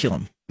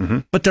curriculum,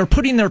 but they're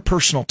putting their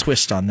personal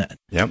twist on that.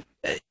 Yep.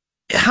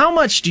 How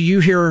much do you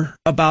hear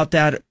about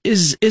that?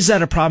 Is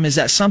that a problem? Is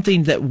that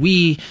something that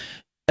we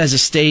as a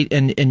state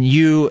and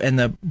you and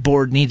the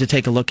board need to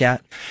take a look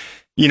at?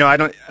 I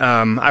don't.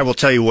 I will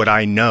tell you what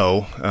I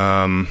know.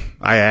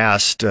 I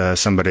asked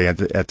somebody at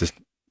the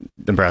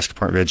Nebraska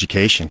Department of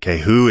Education, okay,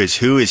 who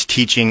is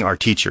teaching our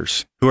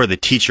teachers? Who are the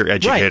teacher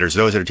educators?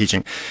 Right. Those that are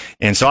teaching.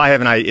 And so I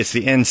have it's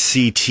the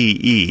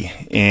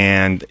NCTE,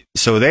 and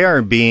so they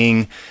are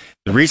being.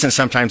 The reason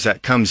sometimes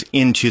that comes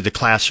into the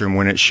classroom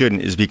when it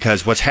shouldn't is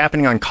because what's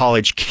happening on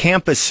college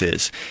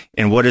campuses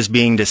and what is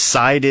being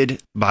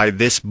decided by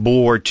this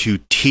board to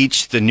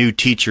teach the new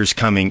teachers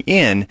coming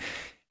in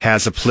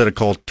has a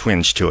political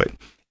twinge to it,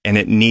 and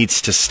it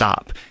needs to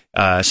stop.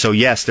 So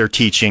yes, they're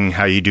teaching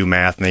how you do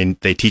math, and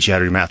they teach you how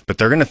to do math, but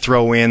they're going to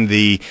throw in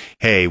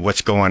hey,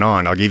 what's going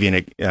on? I'll give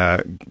you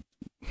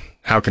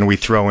how can we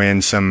throw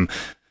in some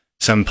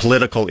some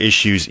political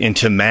issues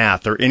into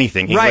math or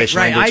anything. English,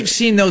 right. language. I've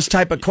seen those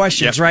type of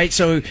questions, right?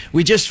 So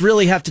we just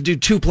really have to do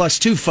 2 +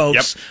 2,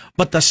 folks.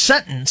 But the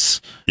sentence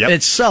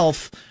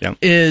itself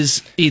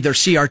is either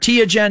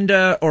CRT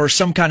agenda or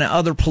some kind of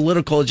other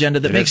political agenda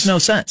that makes no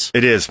sense.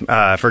 It is.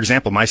 For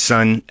example, my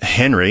son,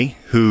 Henry,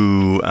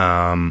 who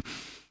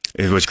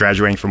was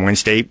graduating from Wayne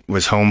State,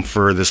 was home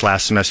for this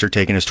last semester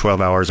taking his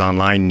 12 hours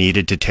online,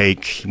 needed to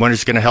take one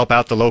is going to help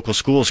out the local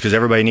schools because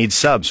everybody needs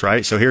subs,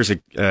 right? So here's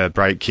a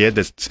bright kid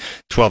that's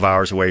 12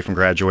 hours away from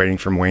graduating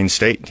from Wayne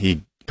State.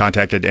 He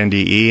contacted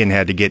NDE and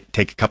had to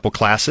take a couple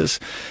classes.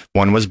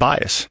 One was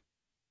bias.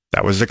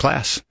 That was the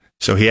class.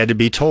 So he had to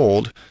be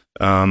told,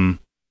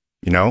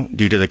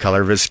 due to the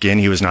color of his skin,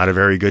 he was not a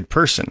very good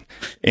person.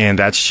 And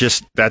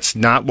that's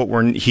not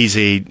what he's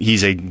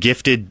a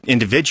gifted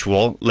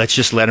individual. Let's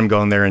just let him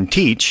go in there and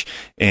teach.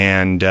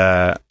 And,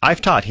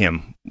 I've taught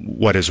him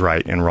what is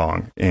right and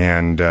wrong.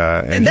 And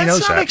that's he knows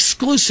not that.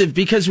 exclusive,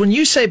 because when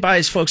you say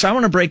bias, folks, I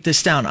want to break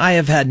this down. I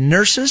have had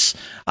nurses.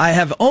 I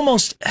have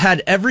almost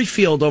had every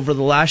field over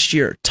the last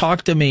year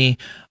talk to me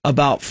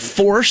about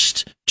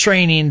forced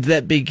training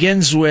that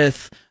begins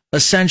with,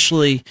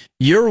 essentially,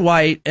 you're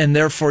white and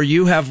therefore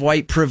you have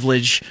white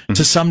privilege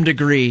to some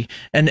degree.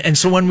 And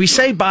so when we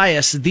say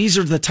bias, these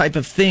are the type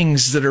of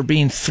things that are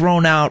being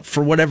thrown out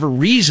for whatever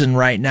reason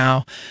right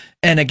now.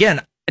 And again,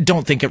 I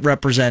don't think it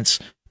represents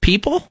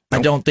people. Nope.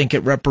 I don't think it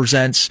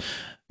represents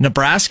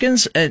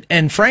Nebraskans.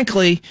 And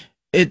frankly,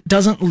 it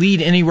doesn't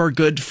lead anywhere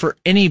good for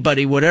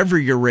anybody, whatever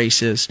your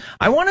race is.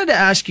 I wanted to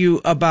ask you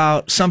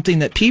about something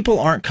that people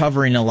aren't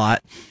covering a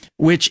lot,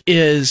 which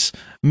is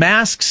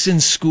masks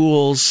in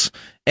schools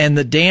and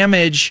the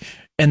damage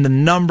and the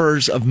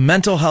numbers of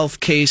mental health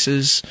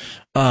cases,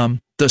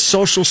 the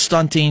social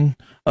stunting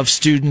of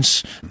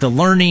students, the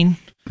learning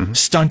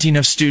stunting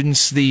of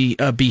students, the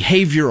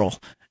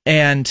behavioral,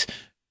 and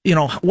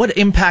what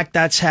impact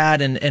that's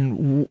had,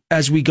 and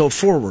as we go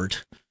forward,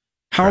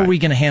 how are we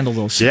going to handle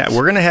those things? Yeah,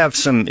 we're going to have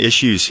some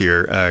issues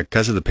here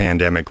because of the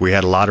pandemic. We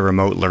had a lot of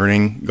remote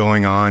learning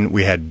going on.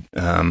 We had,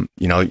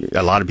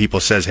 a lot of people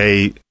say,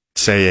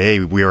 hey,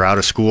 we were out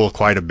of school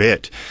quite a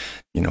bit.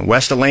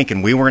 West of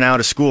Lincoln, we weren't out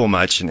of school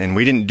much, and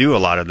we didn't do a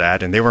lot of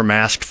that, and they were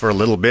masked for a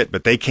little bit,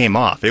 but they came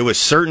off. It was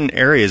certain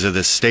areas of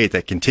the state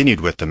that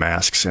continued with the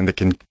masks and that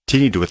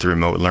continued with the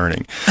remote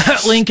learning.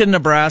 Lincoln,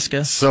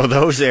 Nebraska. So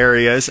those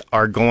areas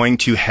are going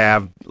to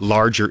have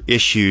larger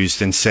issues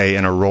than, say,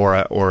 an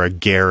Aurora or a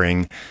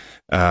Gering,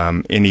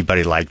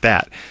 anybody like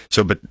that.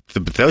 So, but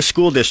those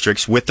school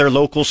districts with their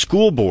local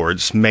school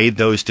boards made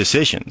those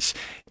decisions.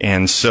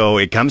 And so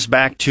it comes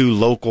back to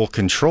local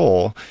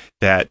control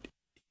that,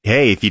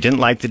 hey, if you didn't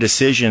like the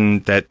decision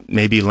that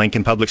maybe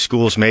Lincoln Public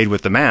Schools made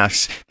with the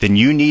masks, then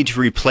you need to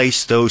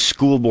replace those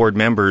school board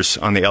members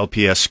on the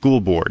LPS school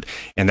board.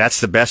 And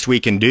that's the best we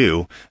can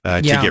do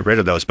to get rid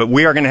of those. But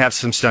we are going to have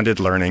some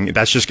stunted learning.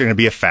 That's just going to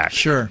be a fact.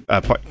 Sure.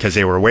 Because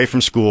they were away from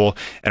school,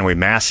 and we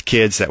masked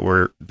kids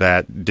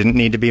that didn't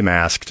need to be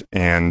masked.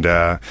 And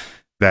that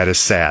is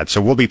sad. So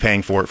we'll be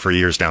paying for it for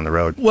years down the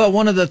road. Well,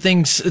 one of the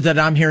things that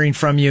I'm hearing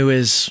from you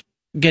is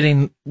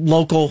getting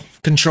local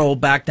control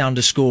back down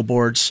to school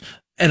boards.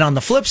 And on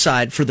the flip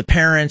side, for the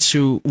parents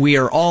who we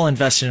are all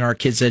invested in our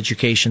kids'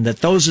 education,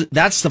 that's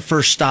the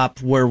first stop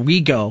where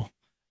we go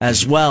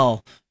as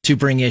well to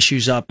bring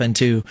issues up and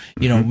to,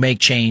 make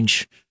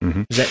change.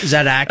 Is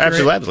that accurate?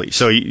 Absolutely.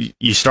 So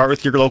you start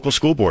with your local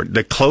school board.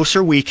 The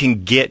closer we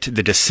can get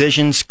the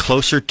decisions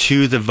closer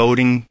to the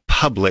voting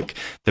public,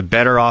 the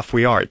better off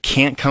we are. It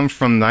can't come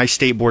from my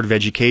state board of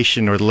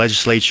education or the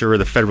legislature or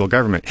the federal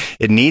government.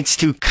 It needs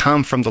to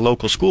come from the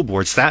local school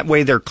boards. That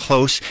way they're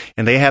close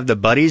and they have the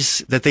buddies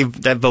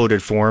that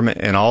voted for them,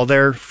 and all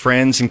their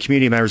friends and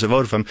community members that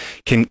voted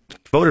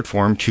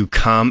for them to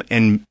come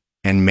and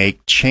make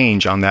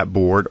change on that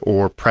board,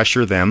 or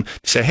pressure them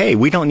to say, hey,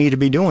 we don't need to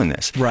be doing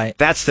this. Right.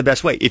 That's the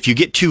best way. If you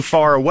get too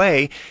far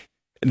away,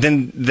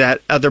 then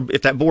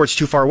if that board's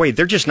too far away,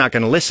 they're just not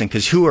going to listen,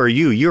 because who are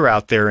you? You're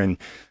out there in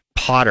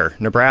Potter,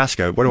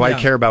 Nebraska. What do I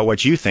care about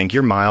what you think?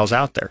 You're miles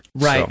out there.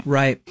 Right, so.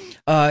 Right.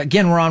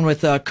 Again, we're on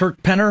with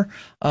Kirk Penner,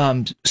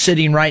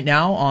 sitting right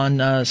now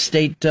on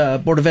State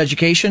Board of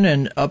Education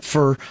and up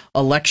for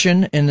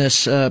election in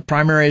this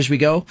primary as we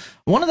go.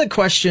 One of the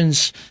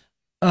questions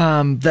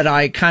that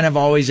I kind of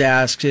always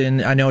ask,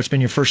 and I know it's been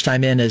your first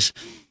time in, is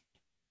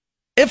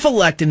if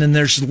elected and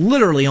there's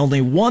literally only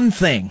one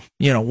thing,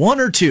 one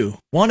or two,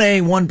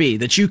 1A, 1B,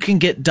 that you can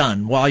get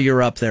done while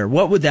you're up there,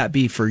 what would that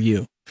be for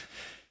you?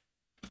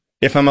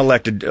 If I'm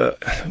elected,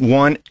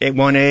 1A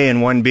and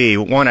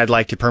 1B, one, I'd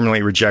like to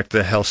permanently reject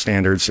the health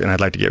standards, and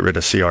I'd like to get rid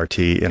of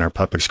CRT in our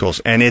public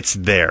schools. And it's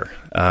there.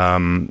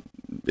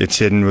 It's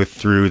hidden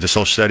through the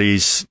social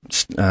studies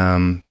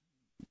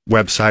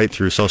website,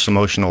 through social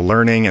emotional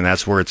learning, and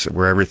that's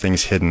where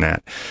everything's hidden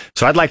at.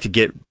 So I'd like to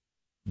get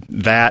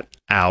that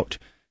out.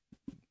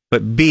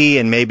 But B,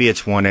 and maybe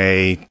it's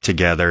 1A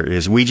together,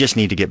 is we just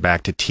need to get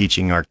back to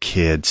teaching our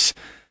kids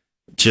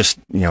just,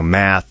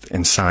 math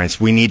and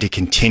science. We need to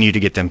continue to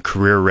get them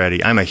career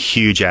ready. I'm a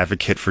huge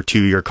advocate for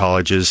 2-year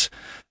colleges.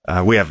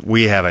 We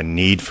have a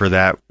need for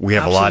that. We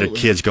have Absolutely. a lot of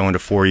kids going to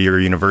 4-year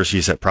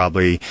universities that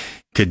probably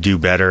could do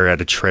better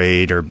at a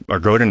trade or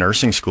go to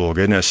nursing school.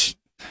 Goodness,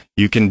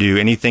 you can do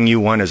anything you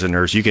want as a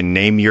nurse. You can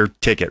name your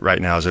ticket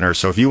right now as a nurse.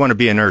 So if you want to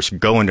be a nurse,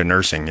 go into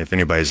nursing. If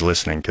anybody's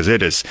listening, because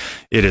it is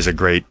a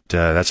great.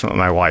 That's what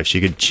my wife. She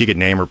could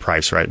name her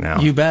price right now.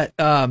 You bet.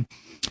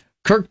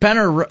 Kirk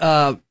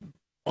Penner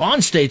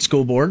on state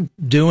school board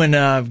doing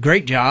a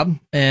great job,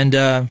 and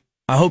I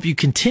hope you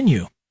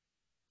continue.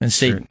 And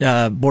state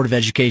Board of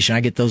Education. I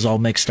get those all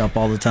mixed up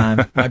all the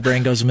time. My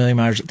brain goes a million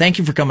miles. Thank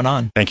you for coming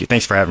on. Thank you.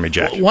 Thanks for having me,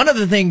 Jack. One of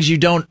the things you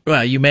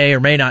may or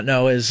may not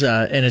know is,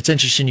 and it's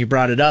interesting you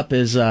brought it up,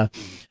 is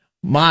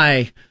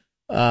my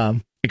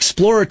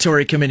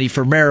exploratory committee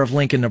for mayor of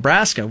Lincoln,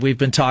 Nebraska. We've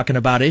been talking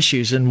about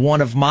issues, and one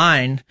of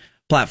mine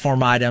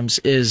platform items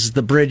is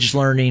the bridge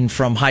learning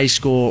from high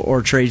school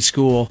or trade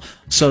school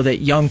so that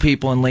young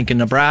people in Lincoln,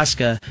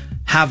 Nebraska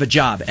have a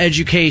job.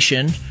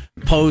 Education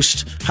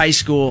post high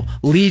school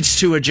leads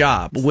to a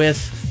job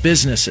with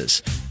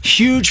businesses.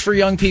 Huge for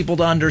young people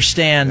to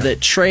understand that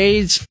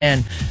trades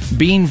and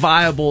being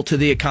viable to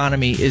the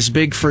economy is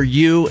big for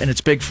you and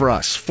it's big for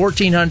us.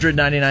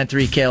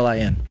 1499.3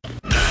 KLIN.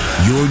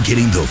 You're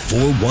getting the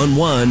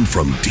 411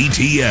 from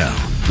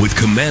DTL with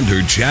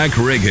Commander Jack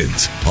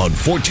Riggins on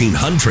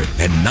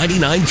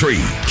 1499.3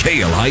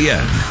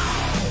 KLIN.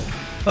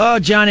 Oh,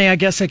 Johnny, I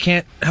guess I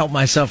can't help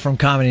myself from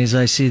commenting as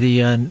I see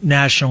the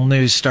national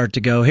news start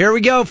to go. Here we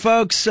go,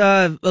 folks.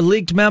 A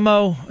leaked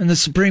memo in the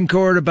Supreme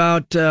Court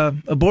about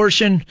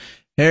abortion.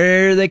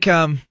 Here they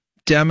come.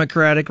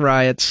 Democratic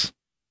riots.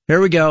 Here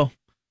we go.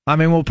 I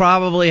mean, we'll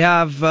probably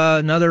have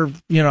another,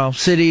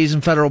 cities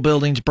and federal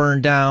buildings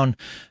burned down.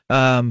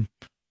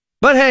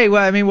 But hey,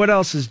 what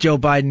else is Joe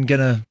Biden going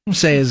to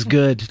say is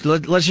good?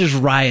 Let's just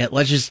riot.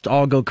 Let's just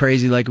all go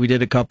crazy like we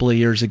did a couple of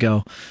years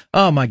ago.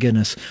 Oh, my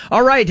goodness.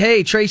 All right.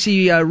 Hey,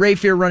 Tracy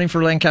Rayfier running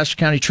for Lancaster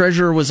County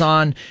Treasurer was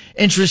on.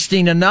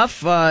 Interesting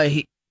enough,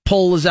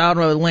 poll is out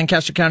of the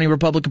Lancaster County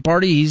Republican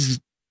Party. He's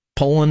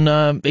polling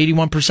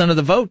 81% of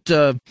the vote.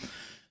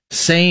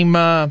 Same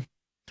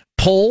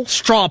poll,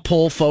 straw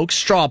poll, folks,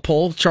 straw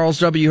poll. Charles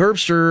W.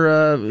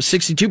 Herbster,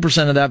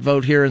 62% of that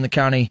vote here in the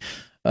county.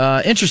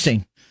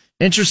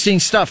 Interesting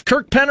stuff.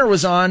 Kirk Penner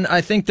was on.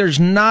 I think there's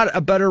not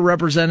a better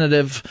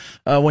representative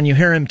when you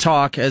hear him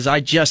talk, as I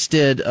just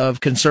did,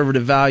 of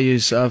conservative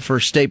values for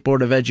State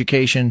Board of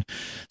Education.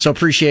 So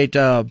appreciate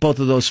both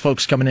of those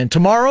folks coming in.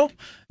 Tomorrow,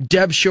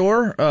 Deb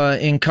Shore,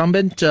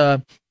 incumbent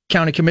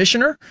county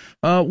commissioner,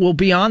 will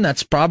be on.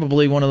 That's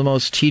probably one of the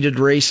most heated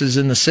races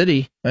in the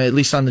city, at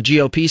least on the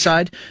GOP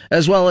side,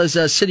 as well as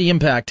City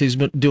Impact, who's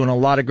been doing a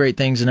lot of great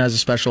things and has a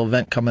special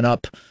event coming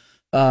up.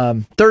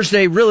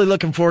 Thursday, really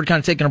looking forward, kind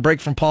of taking a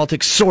break from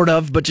politics, sort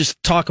of, but just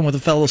talking with a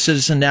fellow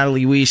citizen,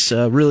 Natalie Weiss.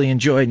 Really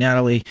enjoyed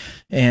Natalie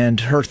and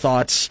her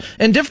thoughts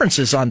and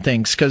differences on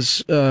things,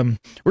 because we're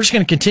just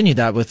going to continue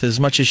that with as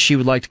much as she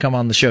would like to come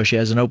on the show. She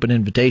has an open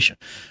invitation.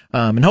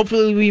 And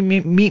hopefully we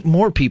meet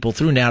more people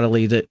through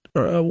Natalie that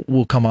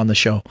will come on the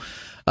show.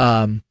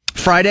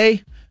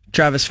 Friday,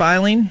 Travis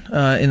Filing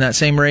in that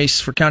same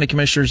race for County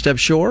Commissioners, Deb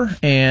Shore,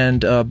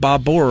 and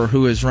Bob Borer,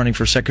 who is running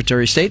for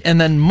Secretary of State.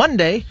 And then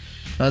Monday,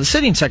 the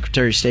sitting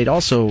Secretary of State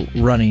also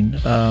running,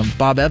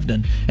 Bob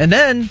Evden. And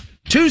then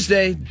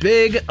Tuesday,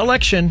 big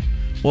election.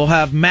 We'll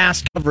have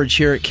mass coverage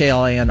here at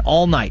KLIN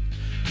all night.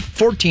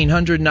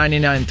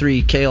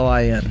 1499.3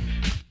 KLIN.